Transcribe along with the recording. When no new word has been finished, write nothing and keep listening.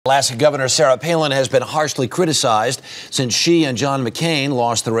Alaska Governor Sarah Palin has been harshly criticized since she and John McCain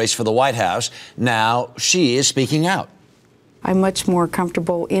lost the race for the White House. Now she is speaking out. I'm much more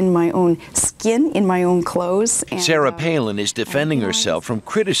comfortable in my own skin, in my own clothes. And, Sarah Palin is defending herself from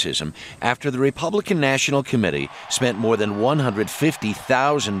criticism after the Republican National Committee spent more than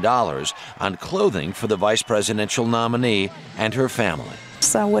 $150,000 on clothing for the vice presidential nominee and her family.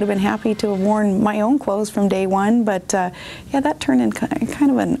 So I would have been happy to have worn my own clothes from day one, but yeah, that turned into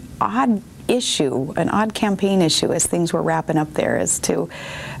kind of an odd issue, an odd campaign issue as things were wrapping up there as to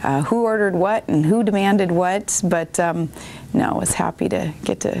who ordered what and who demanded what. But no, I was happy to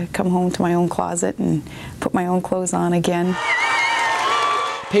get to come home to my own closet and put my own clothes on again.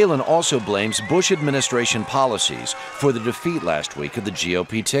 Palin also blames Bush administration policies for the defeat last week of the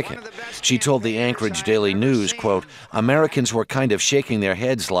GOP ticket. She told the Anchorage Daily News, quote, "Americans were kind of shaking their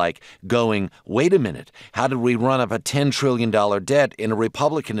heads like, going, wait a minute, how did we run up a $10 trillion debt in a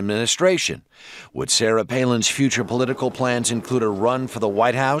Republican administration? Would Sarah Palin's future political plans include a run for the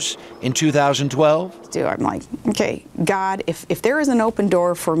White House in 2012? I'm like, okay, God, if there is an open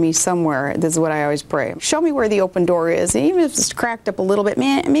door for me somewhere, this is what I always pray. Show me where the open door is. And even if it's cracked up a little bit,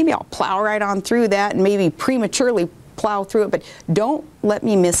 man, maybe I'll plow right on through that and maybe prematurely plow through it, but don't let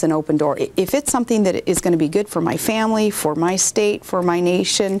me miss an open door. If it's something that is going to be good for my family, for my state, for my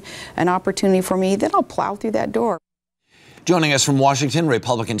nation, an opportunity for me, then I'll plow through that door." Joining us from Washington,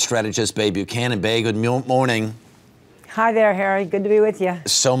 Republican strategist Bay Buchanan. Bay, good morning. Hi there, Harry. Good to be with you.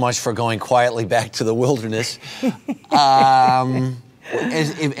 So much for going quietly back to the wilderness. As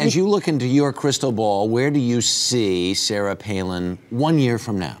you look into your crystal ball, where do you see Sarah Palin 1 year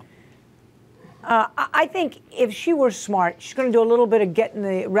from now? I think if she were smart, she's going to do a little bit of getting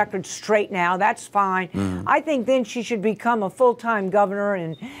the record straight now. That's fine. I think then she should become a full-time governor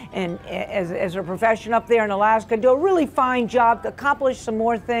and as a profession up there in Alaska, do a really fine job, accomplish some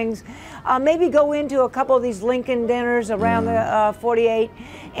more things. Maybe go into a couple of these Lincoln dinners around the 48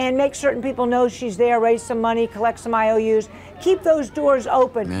 and make certain people know she's there, raise some money, collect some IOUs. Keep those doors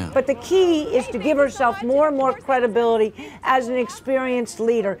open. Yeah. But the key is to give herself more and more credibility as an experienced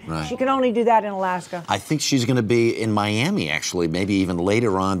leader. Right. She can only do that in Alaska. I think she's going to be in Miami, actually, maybe even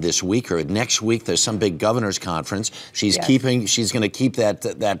later on this week or next week. There's some big governor's conference. She's She's going to keep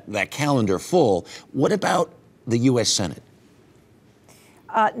that calendar full. What about the U.S. Senate?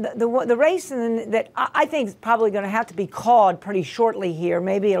 The race that I think is probably going to have to be called pretty shortly here.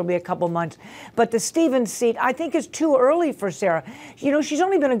 Maybe it'll be a couple months. But the Stevens seat, I think, is too early for Sarah. You know, she's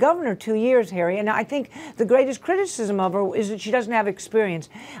only been a governor 2 years, Harry, and I think the greatest criticism of her is that she doesn't have experience.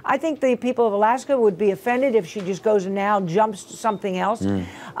 I think the people of Alaska would be offended if she just goes and now jumps to something else.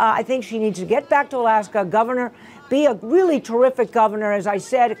 I think she needs to get back to Alaska, governor, be a really terrific governor, as I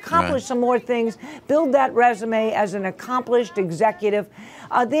said, accomplish some more things, build that resume as an accomplished executive.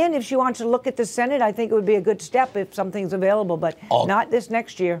 Then if she wants to look at the Senate, I think it would be a good step if something's available, but not this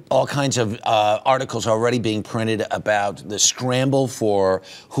next year. All kinds of articles already being printed about the scramble for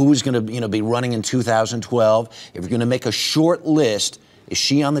who's going to be running in 2012. If you're going to make a short list, is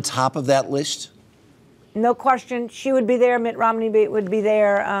she on the top of that list? No question. She would be there. Mitt Romney would be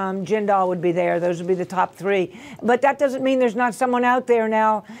there. Jindal would be there. Those would be the top three. But that doesn't mean there's not someone out there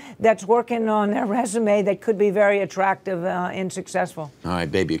now that's working on their resume that could be very attractive and successful. All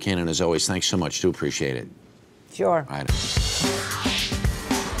right, Bay Buchanan, as always, thanks so much. Do appreciate it. Sure. All right.